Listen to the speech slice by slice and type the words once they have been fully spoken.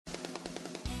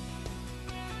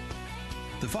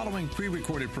The following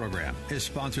pre-recorded program is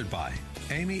sponsored by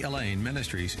Amy Elaine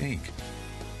Ministries, Inc.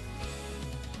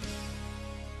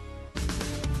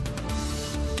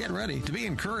 Get ready to be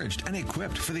encouraged and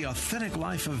equipped for the authentic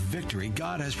life of victory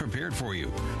God has prepared for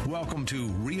you. Welcome to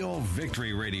Real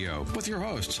Victory Radio with your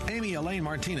hosts, Amy Elaine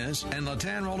Martinez and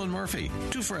Latan Roland Murphy.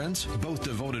 Two friends, both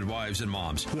devoted wives and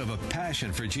moms who have a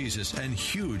passion for Jesus and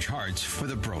huge hearts for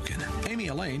the broken. Amy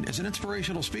Elaine is an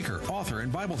inspirational speaker, author,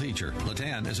 and Bible teacher.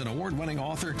 Latan is an award-winning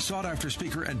author, sought-after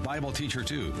speaker, and Bible teacher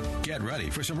too. Get ready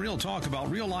for some real talk about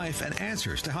real life and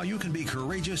answers to how you can be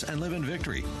courageous and live in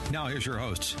victory. Now here's your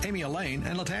hosts, Amy Elaine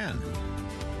and Latan.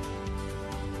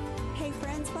 Hey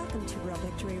friends, welcome to Real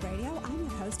Victory Radio. I'm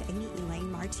your host, Amy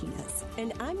Elaine Martinez.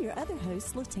 And I'm your other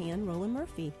host, Latan Roland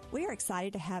Murphy. We are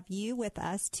excited to have you with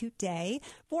us today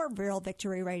for Real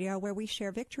Victory Radio, where we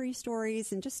share victory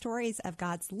stories and just stories of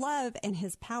God's love and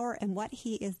His power and what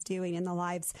He is doing in the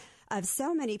lives of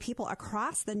so many people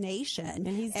across the nation. And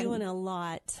He's doing a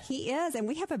lot. He is, and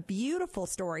we have a beautiful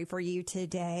story for you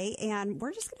today. And I'm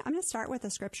going to start with a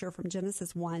scripture from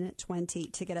Genesis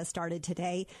 1:20 to get us started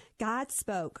today. God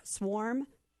spoke, swarm,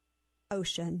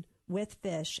 ocean, with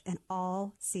fish and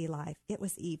all sea life. It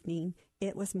was evening.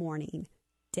 It was morning.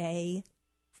 Day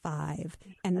 5.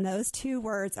 And those two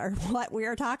words are what we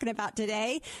are talking about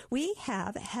today. We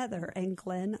have Heather and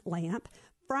Glenn Lamp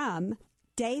from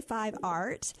Day 5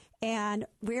 Art, and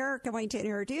we're going to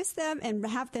introduce them and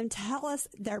have them tell us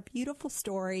their beautiful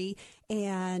story.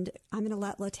 And I'm going to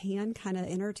let Latan kind of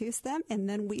introduce them, and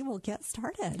then we will get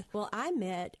started. Well, I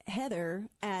met Heather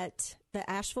at the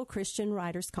Asheville Christian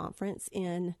Writers Conference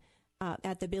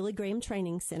at the Billy Graham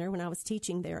Training Center when I was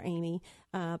teaching there, Amy,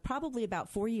 probably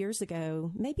about 4 years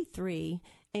ago, maybe 3.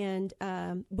 And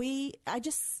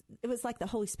it was like the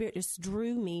Holy Spirit just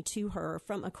drew me to her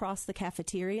from across the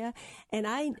cafeteria. And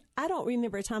I don't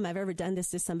remember a time I've ever done this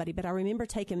to somebody, but I remember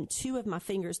taking 2 of my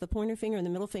fingers, the pointer finger and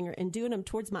the middle finger, and doing them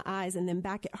towards my eyes and then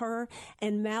back at her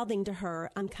and mouthing to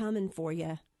her, "I'm coming for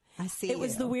you." I see. It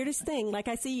was the weirdest thing. Like,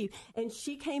 I see you. And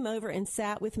she came over and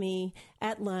sat with me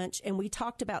at lunch, and we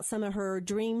talked about some of her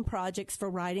dream projects for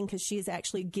writing, because she is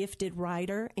actually a gifted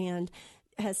writer and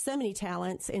has so many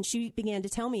talents. And she began to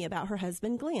tell me about her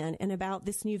husband, Glenn, and about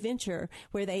this new venture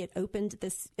where they had opened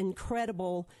this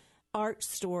incredible art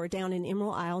store down in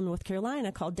Emerald Isle, North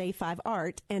Carolina, called Day 5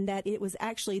 Art, and that it was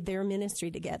actually their ministry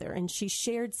together. And she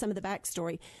shared some of the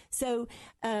backstory. So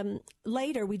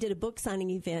later, we did a book signing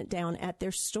event down at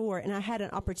their store, and I had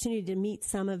an opportunity to meet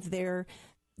some of their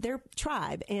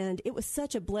tribe. And it was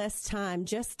such a blessed time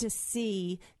just to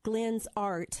see Glenn's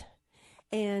art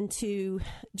and to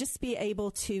just be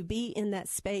able to be in that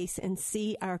space and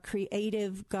see our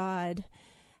creative God,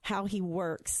 how He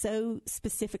works so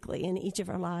specifically in each of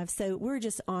our lives. So we're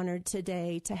just honored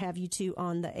today to have you two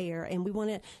on the air. And we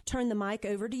want to turn the mic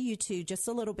over to you two just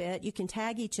a little bit. You can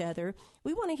tag each other.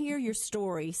 We want to hear your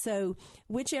story. So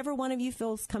whichever one of you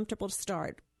feels comfortable to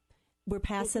start, we're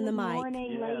passing the mic. Good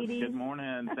morning, ladies. Good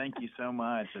morning. Thank you so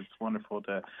much. It's wonderful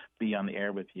to be on the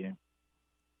air with you.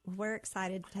 We're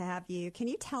excited to have you. Can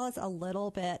you tell us a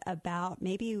little bit about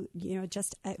maybe,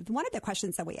 just one of the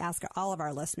questions that we ask all of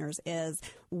our listeners is,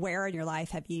 where in your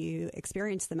life have you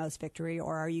experienced the most victory,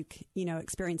 or are you,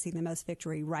 experiencing the most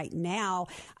victory right now?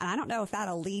 And I don't know if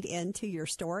that'll lead into your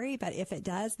story, but if it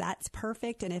does, that's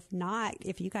perfect. And if not,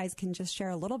 if you guys can just share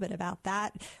a little bit about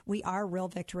that. We are Real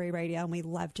Victory Radio, and we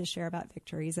love to share about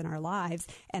victories in our lives.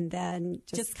 And then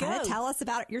just kind of tell us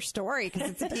about your story, because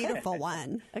it's a beautiful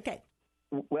one. Okay.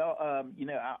 Well,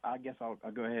 I guess I'll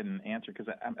go ahead and answer, because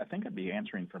I think I'd be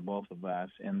answering for both of us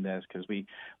in this, because we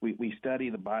study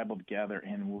the Bible together,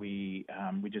 and we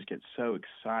just get so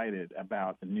excited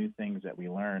about the new things that we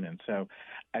learn. And so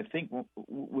I think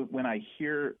when I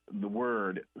hear the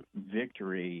word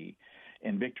victory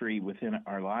and victory within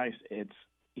our lives, it's,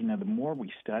 the more we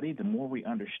study, the more we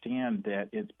understand that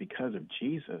it's because of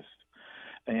Jesus.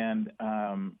 And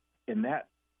that,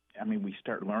 we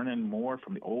start learning more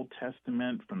from the Old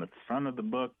Testament, from the front of the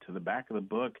book to the back of the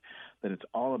book, that it's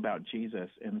all about Jesus.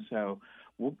 And so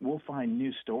we'll find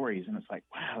new stories, and it's like,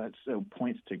 wow, that so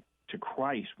points to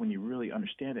Christ when you really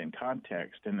understand it in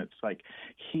context. And it's like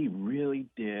He really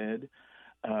did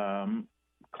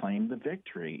claim the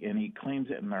victory, and He claims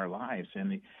it in our lives,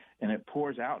 and it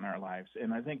pours out in our lives.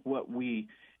 And I think what we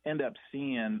end up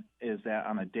seeing is that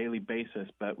on a daily basis,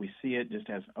 but we see it just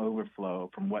as an overflow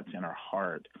from what's in our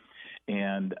heart.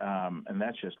 And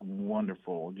that's just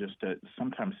wonderful, just to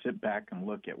sometimes sit back and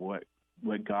look at what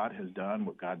God has done,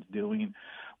 what God's doing,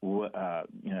 and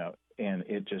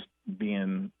it just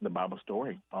being the Bible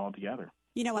story all together.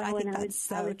 You know what? I think and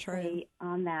that's I so would true. say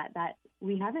on that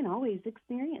we haven't always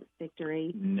experienced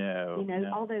victory. No.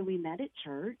 Although we met at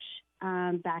church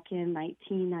back in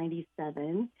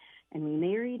 1997 and we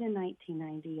married in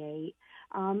 1998,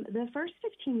 the first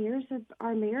 15 years of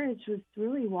our marriage was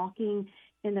really walking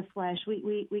in the flesh.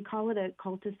 We call it a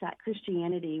cul-de-sac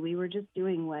Christianity. We were just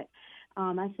doing what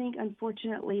I think,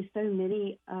 unfortunately, so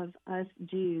many of us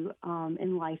do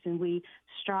in life, and we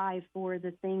strive for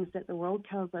the things that the world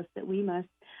tells us that we must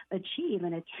achieve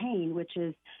and attain, which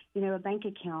is, a bank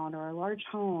account or a large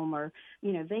home or,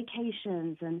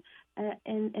 vacations. And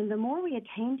the more we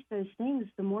attained those things,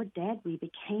 the more dead we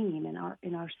became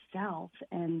in ourself.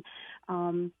 And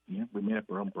we made up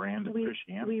our own brand of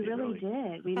Christianity. We really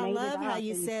did. We I made love it how up,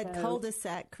 you said so,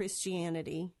 cul-de-sac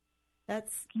Christianity.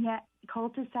 That's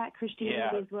cul-de-sac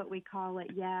Christianity is what we call it.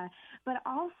 Yeah, but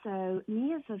also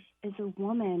me as a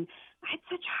woman, I had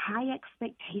such high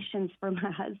expectations for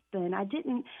my husband. I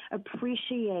didn't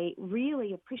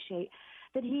really appreciate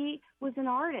that he was an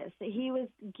artist, that he was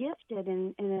gifted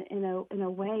in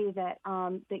a way that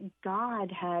that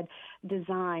God had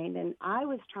designed, and I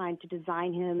was trying to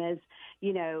design him as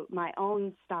my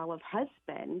own style of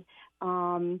husband.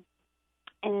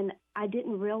 And I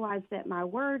didn't realize that my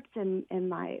words and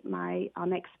my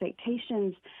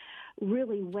expectations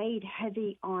really weighed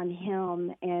heavy on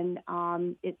him, and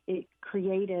it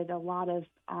created a lot of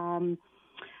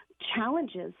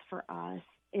challenges for us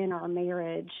in our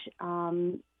marriage.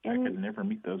 I could never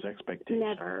meet those expectations.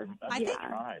 Never. I think,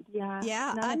 tried.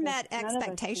 Yeah, unmet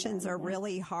expectations are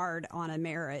really hard on a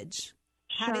marriage.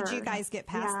 Sure. How did you guys get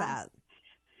past that?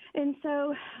 And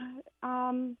so,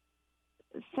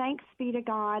 thanks be to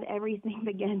God, everything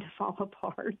began to fall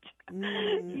apart.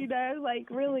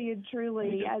 Really and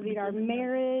truly. I mean, our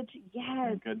marriage, yes,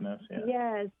 thank goodness,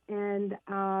 yes, and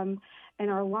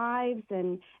our lives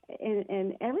and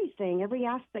everything, every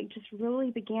aspect just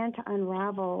really began to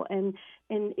unravel. And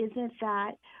isn't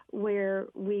that where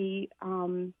we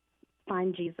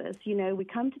find Jesus? We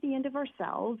come to the end of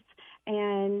ourselves,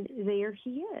 and there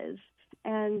He is.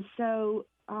 And so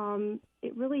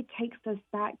it really takes us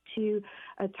back to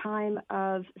a time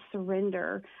of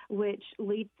surrender, which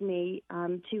leads me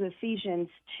to Ephesians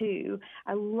 2.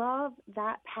 I love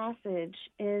that passage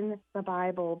in the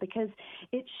Bible because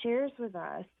it shares with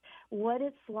us what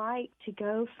it's like to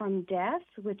go from death,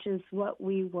 which is what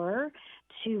we were,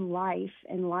 to life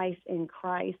and life in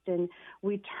Christ. And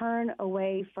we turn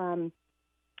away from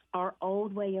our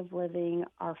old way of living,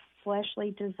 our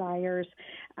fleshly desires,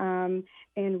 and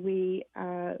we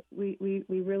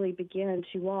really begin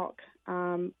to walk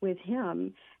with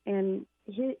Him. And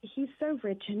He's so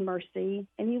rich in mercy,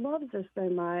 and He loves us so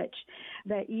much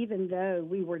that even though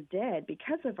we were dead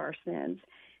because of our sins,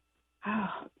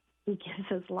 He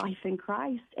gives us life in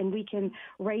Christ, and we can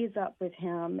raise up with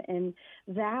Him. And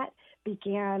that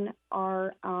began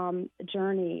our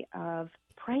journey of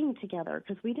praying together,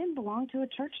 because we didn't belong to a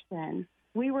church then.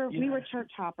 We were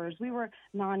church hoppers. We were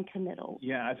non-committal.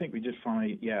 Yeah, I think we just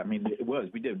finally. Yeah, I mean, it was.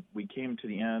 We did. We came to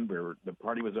the end where the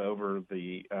party was over.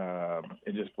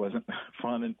 It just wasn't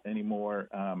fun anymore.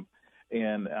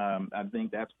 And I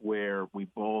think that's where we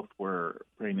both were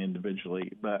praying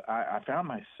individually. But I found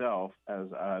myself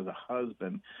as a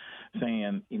husband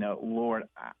saying, Lord,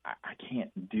 I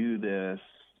can't do this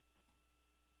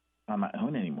on my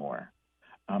own anymore.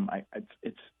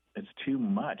 It's too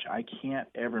much. I can't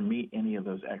ever meet any of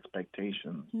those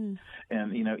expectations.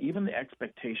 And, even the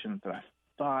expectations that I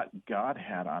thought God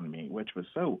had on me, which was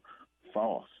so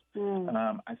false,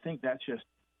 I think that's just,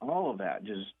 all of that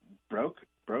just broke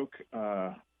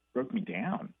me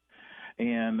down.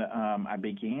 And I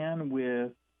began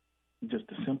with just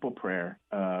a simple prayer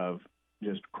of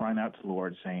just crying out to the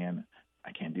Lord saying,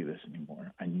 I can't do this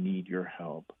anymore. I need your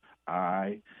help.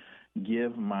 I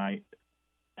give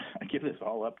this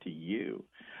all up to you.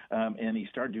 And He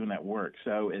started doing that work.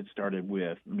 So it started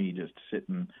with me just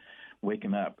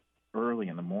waking up early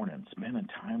in the morning, spending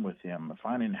time with Him,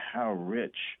 finding how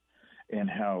rich and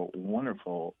how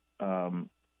wonderful,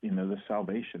 the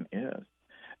salvation is.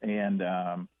 And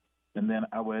then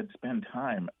I would spend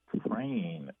time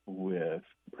praying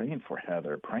for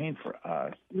Heather, praying for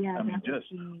us. Yeah, I mean, just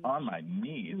on my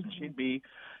knees. Mm-hmm. And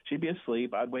she'd be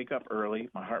asleep. I'd wake up early.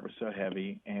 My heart was so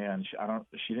heavy, and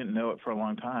she didn't know it for a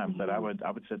long time. Mm-hmm. But I would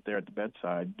sit there at the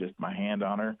bedside, just my hand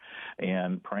on her,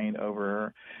 and praying over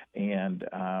her,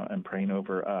 and praying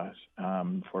over us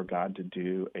for God to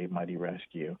do a mighty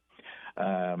rescue.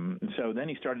 So then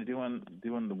He started doing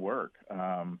the work.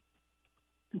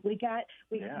 We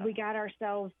got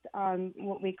ourselves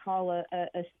what we call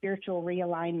a spiritual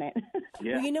realignment.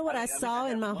 Yeah. Well, you know what I saw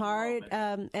in my heart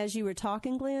as you were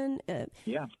talking, Glenn?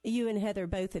 You and Heather,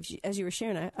 both of you, as you were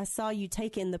sharing, I saw you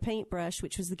take in the paintbrush,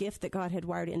 which was the gift that God had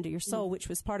wired into your soul, which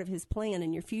was part of his plan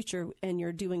in your future, and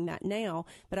you're doing that now.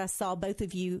 But I saw both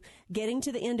of you getting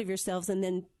to the end of yourselves and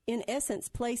then, in essence,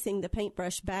 placing the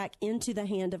paintbrush back into the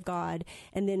hand of God.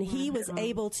 And then he was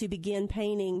able to begin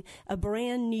painting a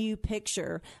brand new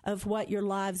picture of what your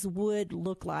lives would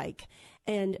look like.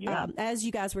 And as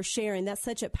you guys were sharing, that's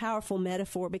such a powerful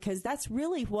metaphor, because that's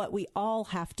really what we all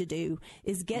have to do,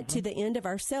 is get to the end of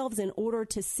ourselves in order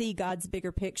to see God's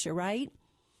bigger picture, right?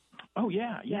 Oh,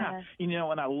 yeah. You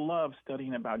know, and I love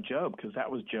studying about Job, because that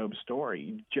was Job's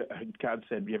story. God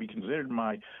said, have you considered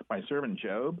my servant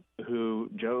Job, who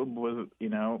Job was, you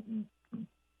know,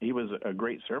 he was a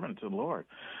great servant to the Lord.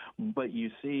 But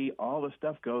you see all the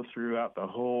stuff go throughout the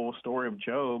whole story of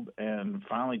Job, and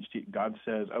finally God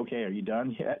says, okay, are you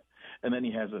done yet? And then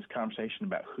he has this conversation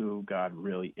about who God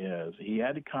really is. He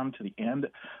had to come to the end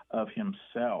of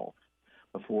himself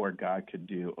before God could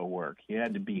do a work. He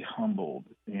had to be humbled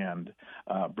and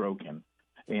broken.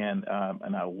 And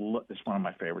it's one of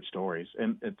my favorite stories.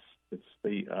 And it's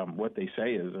the what they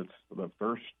say is it's the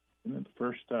first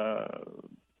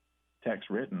text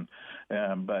written.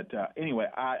 But anyway,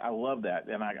 I love that,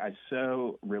 and I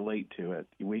so relate to it.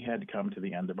 We had to come to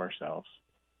the end of ourselves.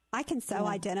 I can so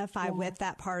identify with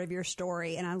that part of your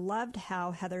story. And I loved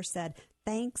how Heather said,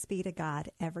 thanks be to God,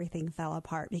 everything fell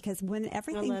apart. Because when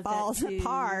everything falls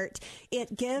apart,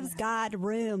 it gives God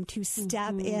room to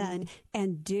step in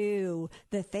and do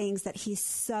the things that he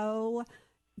so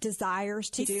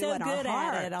desires to do in our hearts. He's so good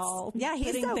at it all. Yeah, he's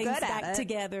putting so things good back at it.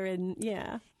 together. And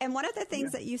And one of the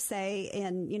things that you say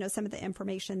in, you know, some of the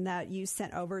information that you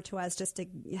sent over to us just to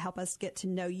help us get to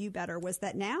know you better was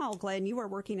that now, Glenn, you are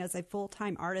working as a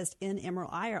full-time artist in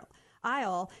Emerald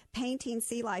Isle, painting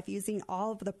sea life using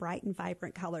all of the bright and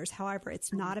vibrant colors. However,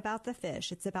 it's not about the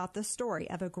fish. It's about the story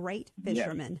of a great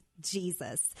fisherman,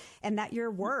 Jesus, and that your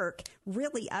work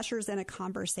really ushers in a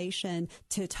conversation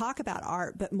to talk about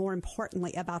art, but more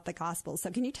importantly about the gospel. So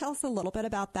can you tell us a little bit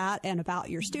about that and about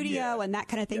your studio and that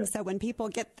kind of thing? So when people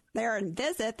get there and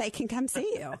visit, they can come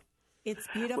see you. It's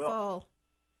beautiful. Well,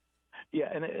 yeah,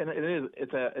 and it is.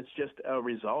 It's just a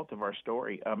result of our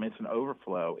story. It's an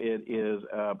overflow. It is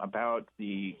about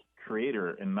the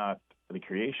Creator and not the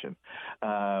creation.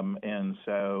 And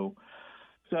so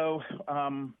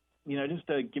you know, just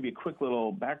to give you a quick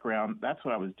little background, that's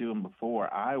what I was doing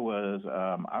before. I was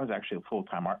actually a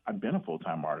full-time I've been a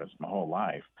full-time artist my whole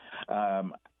life.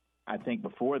 I think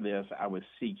before this, I was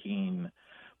seeking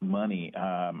money.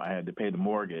 I had to pay the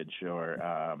mortgage, or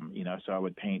you know, so I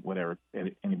would paint whatever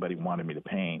anybody wanted me to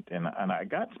paint, and I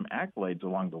got some accolades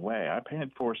along the way. I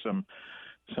painted for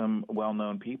some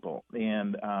well-known people,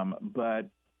 and but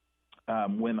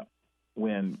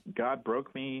when God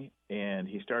broke me and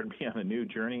he started me on a new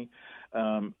journey,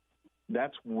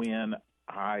 that's when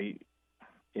I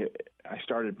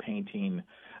started painting.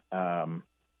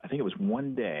 I think it was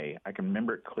one day, I can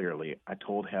remember it clearly. I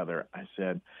told Heather, I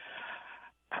said,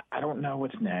 I don't know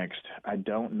what's next. I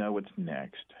don't know what's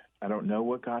next. I don't know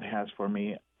what God has for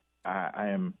me.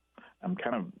 I'm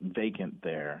kind of vacant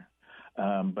there.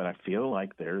 But I feel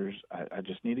like I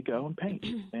just need to go and paint,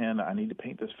 and I need to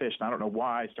paint this fish. And I don't know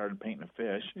why I started painting a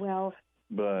fish. Well,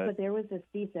 but there was a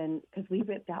season, because we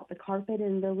ripped out the carpet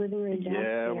in the living room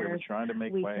downstairs. Yeah, we were trying to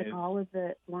make waves. We took all of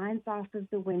the blinds off of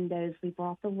the windows. We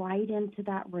brought the light into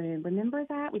that room. Remember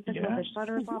that? We took all the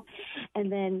shutters off. And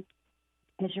then,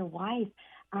 as your wife,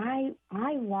 I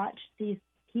watched these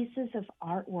pieces of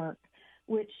artwork,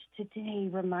 which today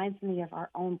reminds me of our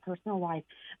own personal life.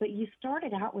 But you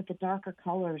started out with the darker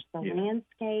colors, the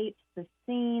landscapes, the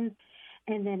scenes,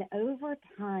 and then over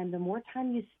time, the more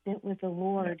time you spent with the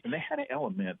Lord. And they had an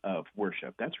element of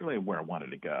worship. That's really where I wanted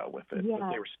to go with it. Yeah.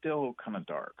 But they were still kind of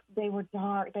dark. They were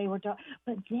dark.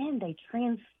 But then they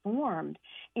transformed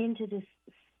into this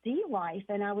sea life,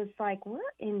 and I was like, we're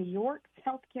in York,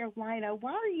 South Carolina.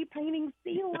 Why are you painting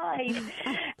sea life?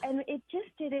 And it just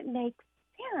didn't make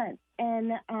sense.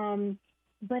 And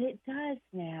but it does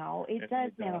now. It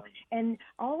does now. And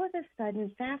all of a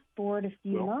sudden, fast forward a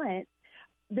few months,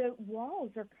 the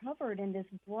walls are covered in this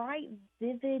bright,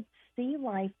 vivid sea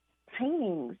life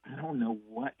paintings. I don't know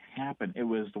what happened. It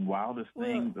was the wildest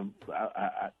thing.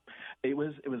 It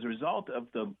was a result of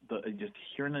the just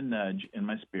hearing a nudge in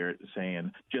my spirit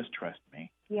saying, "Just trust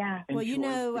me." Yeah.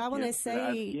 Well, I want to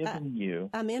say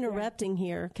I'm interrupting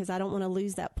here because I don't want to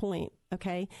lose that point,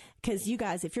 okay? Because you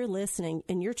guys, if you're listening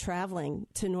and you're traveling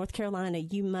to North Carolina,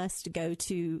 you must go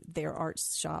to their art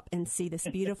shop and see this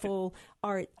beautiful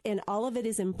art. And all of it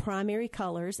is in primary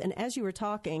colors. And as you were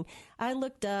talking, I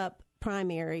looked up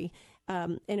primary.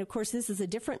 And of course, this is a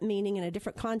different meaning and a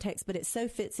different context, but it so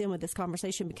fits in with this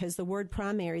conversation because the word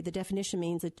primary, the definition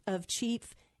means of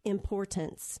chief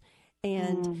importance.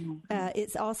 And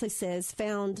it also says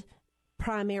found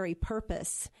primary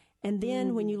purpose. And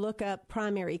then when you look up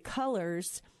primary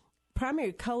colors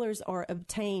are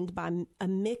obtained by a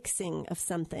mixing of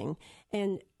something.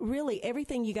 And really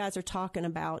everything you guys are talking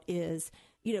about is,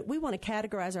 we want to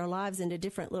categorize our lives into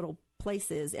different little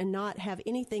places and not have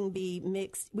anything be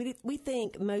mixed. We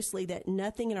think mostly that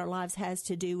nothing in our lives has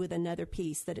to do with another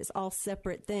piece, that it's all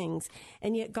separate things.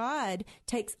 And yet God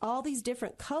takes all these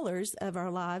different colors of our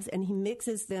lives and he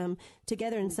mixes them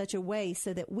together in such a way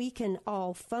so that we can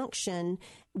all function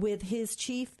with his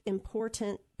chief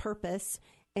important purpose,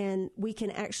 and we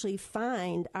can actually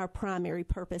find our primary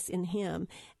purpose in him.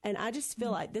 And I just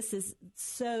feel like this is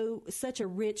such a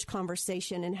rich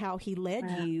conversation and how he led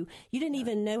you. You didn't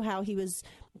even know how he was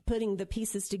putting the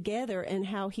pieces together and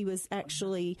how he was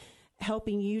actually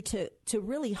helping you to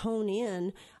really hone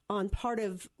in on part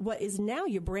of what is now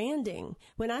your branding.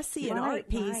 When I see an art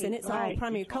piece and it's all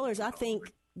primary colors, I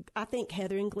think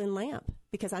Heather and Glenn Lamp,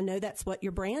 because I know that's what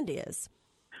your brand is.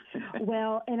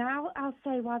 Well, and I'll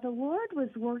say, while the Lord was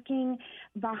working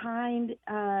behind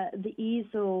the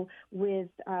easel with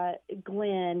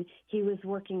Glenn, he was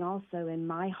working also in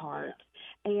my heart.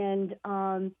 And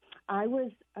I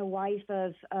was a wife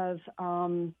of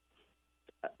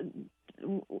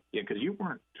because you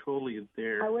weren't totally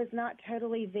there. I was not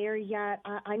totally there yet.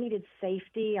 I needed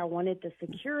safety. I wanted the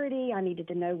security. I needed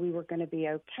to know we were going to be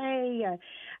okay.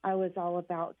 I was all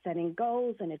about setting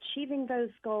goals and achieving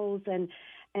those goals. And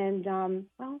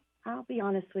well, I'll be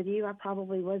honest with you, I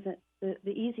probably wasn't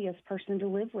the easiest person to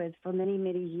live with for many,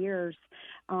 many years.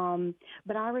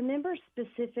 But I remember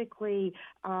specifically,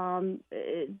 two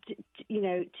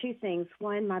things.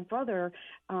 One, my brother,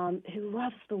 who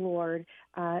loves the Lord,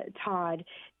 Todd,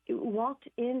 walked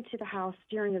into the house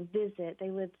during a visit.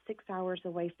 They lived 6 hours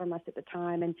away from us at the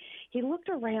time. And he looked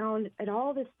around at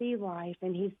all the sea life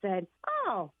and he said,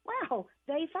 "Oh, wow,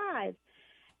 day 5.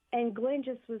 And Glenn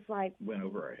just was like, went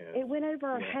over our heads. It went over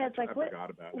our heads. Like, what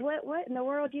in the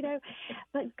world,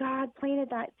 But God planted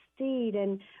that seed.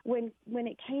 And when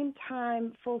it came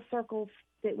time full circle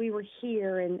that we were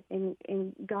here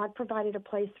and God provided a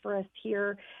place for us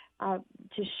here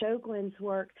to show Glenn's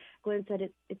work, Glenn said,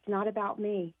 it's not about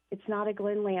me. It's not a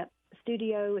Glenn Lamp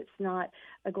studio. It's not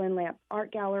a Glenn Lamp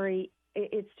art gallery.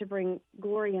 It's to bring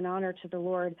glory and honor to the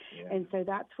Lord. Yeah. And so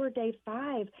that's where day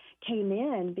 5 came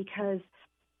in because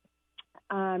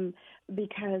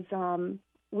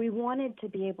we wanted to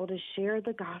be able to share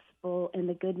the gospel and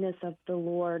the goodness of the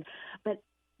Lord, but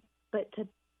to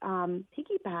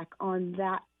piggyback on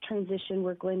that transition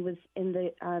where Glenn was in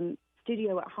the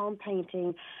studio at home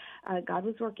painting, God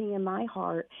was working in my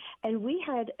heart, and we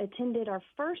had attended our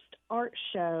first art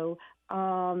show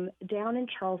down in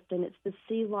Charleston. It's the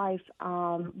Sea Life.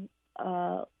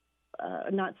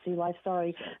 Not Sea Life,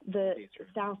 sorry, the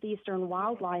Southeastern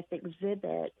Wildlife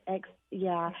Exhibit.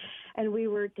 And we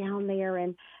were down there,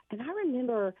 and I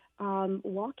remember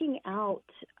walking out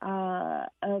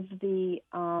of the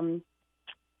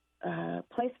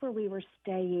place where we were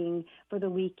staying for the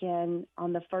weekend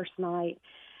on the first night,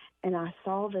 and I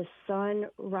saw the sun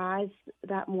rise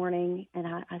that morning, and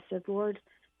I said, "Lord,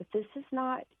 if this is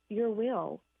not your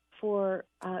will for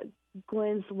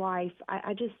Glenn's life,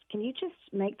 can you just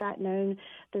make that known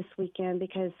this weekend,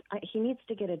 because he needs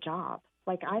to get a job.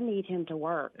 Like, I need him to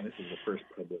work." And this is the first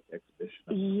public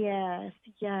exhibition.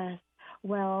 Yes.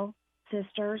 Well,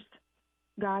 sisters,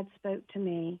 God spoke to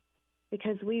me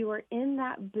because we were in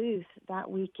that booth that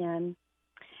weekend,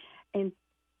 and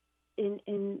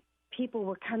people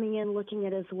were coming in looking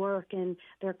at his work and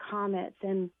their comments,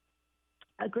 and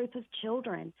a group of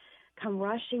children come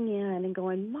rushing in and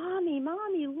going, Mommy,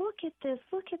 look at this.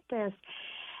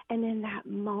 And in that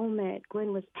moment,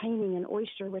 Glenn was painting an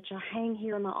oyster, which I hang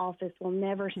here in my office. We'll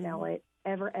never sell it,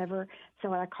 ever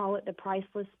sell it. I call it the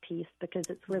priceless piece because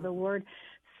it's where the Lord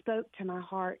spoke to my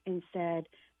heart and said,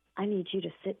 I need you to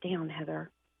sit down,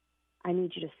 Heather. I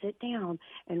need you to sit down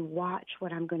and watch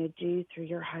what I'm going to do through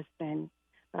your husband.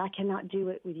 But I cannot do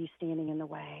it with you standing in the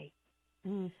way.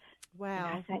 Wow.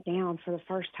 And I sat down for the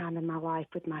first time in my life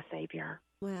with my Savior.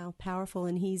 Wow, powerful.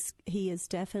 And he has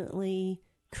definitely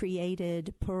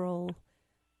created Pearl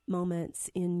moments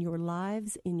in your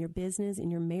lives, in your business, in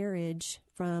your marriage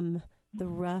from the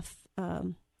rough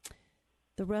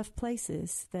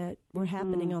places that were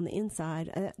happening on the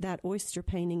inside. That oyster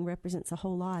painting represents a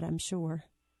whole lot, I'm sure.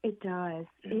 It does.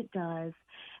 Yeah. It does.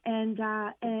 And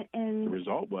the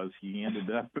result was he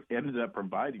ended up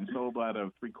providing sold out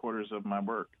of 3/4 of my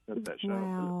work at that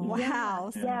show. Wow.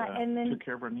 And then took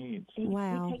care of our needs. He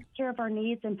takes care of our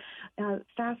needs. And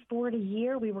fast forward a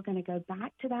year, we were going to go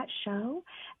back to that show,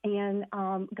 and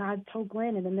God told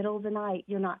Glenn in the middle of the night,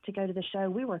 "You're not to go to the show."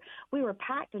 We were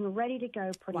packed and ready to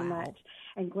go pretty much.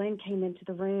 And Glenn came into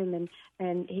the room,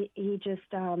 and he just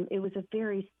it was a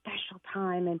very special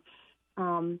time. And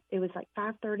it was like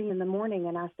 5:30 in the morning,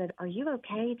 and I said, "Are you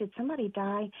okay? Did somebody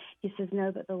die?" He says,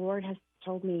 "No, but the Lord has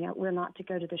told me we're not to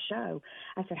go to the show."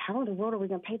 I said, "How in the world are we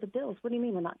going to pay the bills? What do you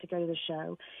mean we're not to go to the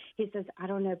show?" He says, "I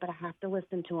don't know, but I have to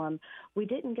listen to him." We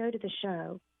didn't go to the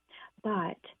show,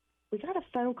 but we got a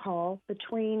phone call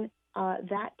between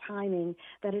that timing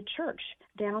that a church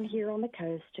down here on the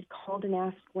coast had called and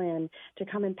asked Glenn to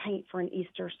come and paint for an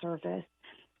Easter service.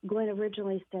 Glenn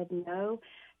originally said no,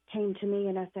 came to me,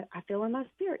 and I said, "I feel in my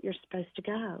spirit you're supposed to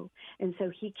go." And so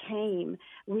he came.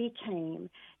 We came.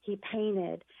 He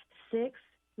painted. 6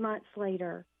 months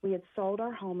later, we had sold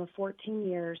our home of 14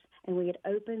 years, and we had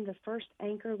opened the first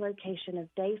anchor location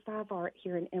of Day 5 Art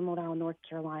here in Emerald Isle, North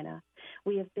Carolina.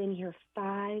 We have been here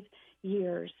 5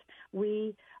 years.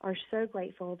 We are so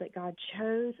grateful that God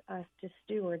chose us to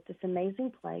steward this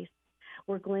amazing place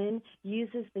where Glenn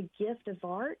uses the gift of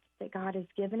art that God has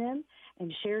given him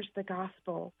and shares the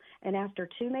gospel. And after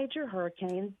 2 major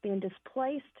hurricanes, being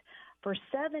displaced for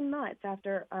 7 months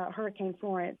after Hurricane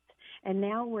Florence, and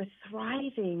now we're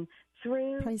thriving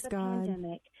through the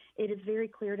pandemic. It is very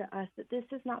clear to us that this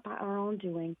is not by our own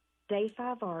doing. Day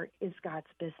 5 Art is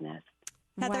God's business.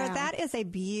 Heather, that is a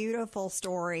beautiful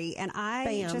story. And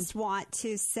I just want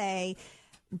to say,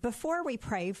 before we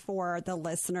pray for the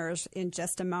listeners in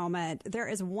just a moment, there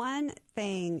is one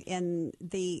thing in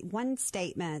the one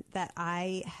statement that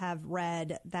I have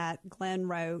read that Glenn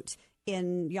wrote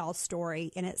in y'all's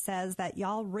story, and it says that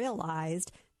y'all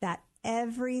realized that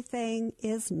everything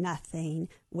is nothing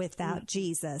without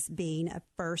Jesus being a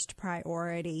first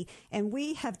priority. And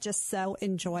we have just so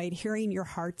enjoyed hearing your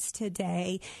hearts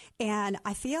today. And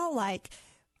I feel like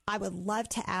I would love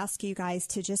to ask you guys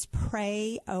to just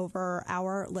pray over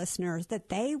our listeners that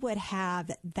they would have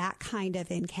that kind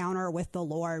of encounter with the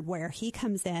Lord where he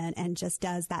comes in and just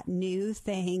does that new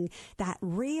thing that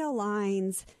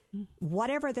realigns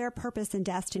whatever their purpose and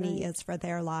destiny is for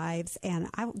their lives. And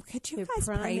could you guys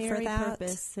pray for that?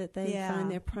 Purpose, that they find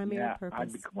their primary purpose.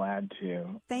 I'd be glad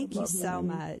to. Thank you so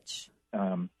much.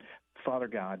 Father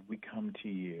God, we come to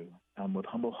you with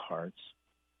humble hearts.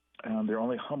 They're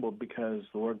only humbled because,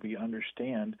 Lord, we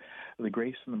understand the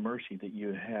grace and the mercy that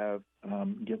you have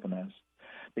given us,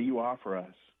 that you offer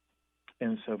us.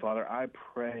 And so, Father, I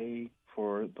pray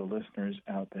for the listeners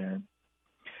out there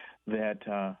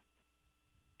that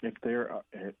if there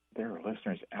are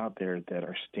listeners out there that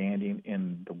are standing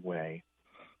in the way,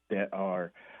 that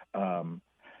are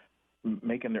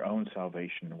making their own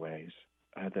salvation ways,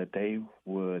 that they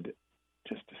would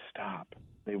just stop.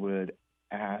 They would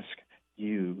ask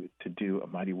you to do a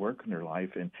mighty work in their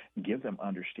life and give them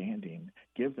understanding,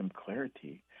 give them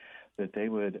clarity, that they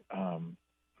would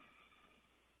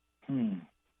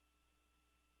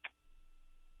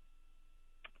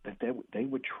that they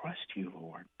would trust you,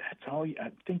 Lord. That's all.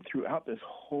 I think throughout this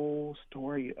whole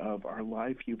story of our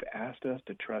life, you've asked us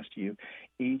to trust you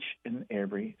each and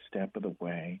every step of the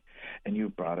way, and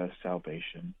you've brought us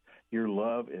salvation. Your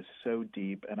love is so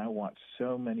deep, and I want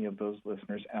so many of those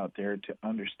listeners out there to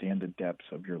understand the depths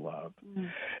of your love.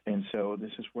 And so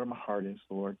this is where my heart is,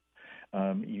 Lord.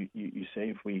 You say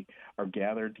if we are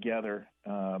gathered together,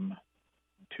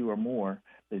 2 or more,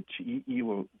 that you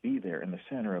will be there in the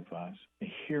center of us,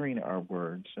 hearing our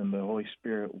words, and the Holy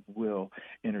Spirit will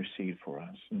intercede for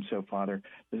us. And so, Father,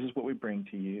 this is what we bring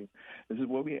to you. This is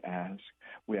what we ask.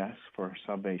 We ask for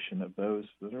salvation of those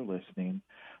that are listening,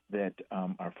 that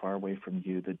are far away from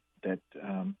you,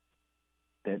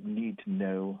 that need to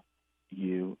know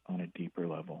you on a deeper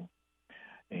level.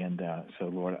 And so,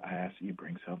 Lord, I ask that you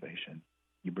bring salvation,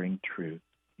 you bring truth,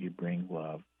 you bring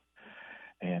love,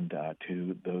 and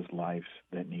to those lives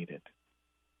that need it.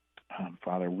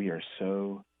 Father, we are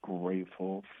so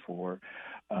grateful for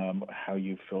how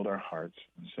you filled our hearts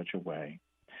in such a way.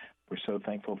 We're so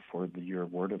thankful for your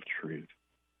word of truth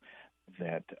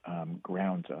that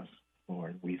grounds us,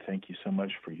 Lord. We thank you so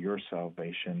much for your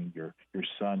salvation, your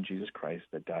Son, Jesus Christ,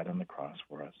 that died on the cross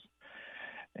for us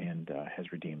and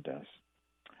has redeemed us.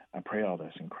 I pray all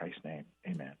this in Christ's name.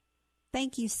 Amen.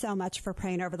 Thank you so much for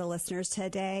praying over the listeners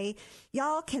today.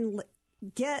 Y'all can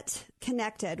get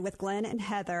connected with Glenn and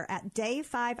Heather at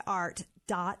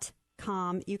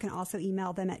day5art.com. You can also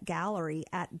email them at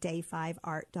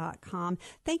gallery@day5art.com.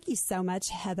 Thank you so much,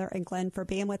 Heather and Glenn, for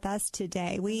being with us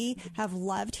today. We have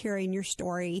loved hearing your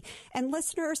story. And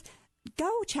listeners, go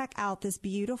check out this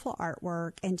beautiful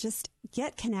artwork and just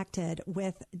get connected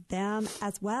with them,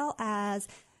 as well as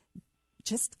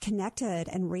just connected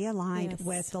and realigned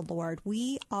with the Lord.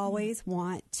 We always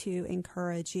want to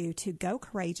encourage you to go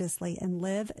courageously and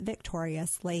live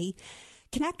victoriously.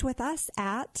 Connect with us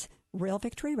at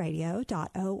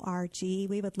realvictoryradio.org.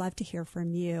 We would love to hear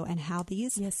from you and how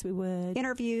these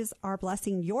interviews are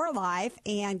blessing your life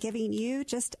and giving you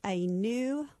just a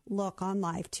new look on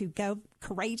life to go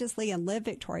courageously and live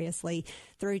victoriously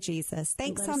through Jesus.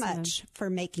 Thanks so much for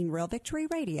making Real Victory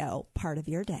Radio part of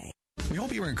your day. We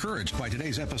hope you were encouraged by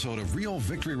today's episode of Real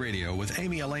Victory Radio with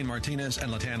Amy Elaine Martinez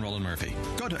and Latan Roland Murphy.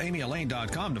 Go to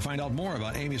amyelaine.com to find out more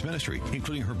about Amy's ministry,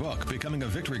 including her book, Becoming a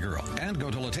Victory Girl. And go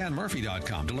to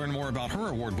latanmurphy.com to learn more about her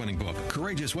award-winning book,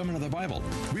 Courageous Women of the Bible.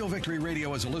 Real Victory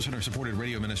Radio is a listener-supported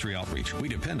radio ministry outreach. We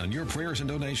depend on your prayers and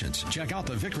donations. Check out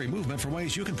the Victory Movement for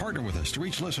ways you can partner with us to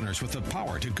reach listeners with the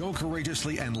power to go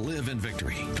courageously and live in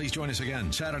victory. Please join us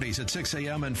again Saturdays at 6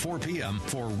 a.m. and 4 p.m.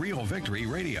 for Real Victory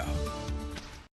Radio.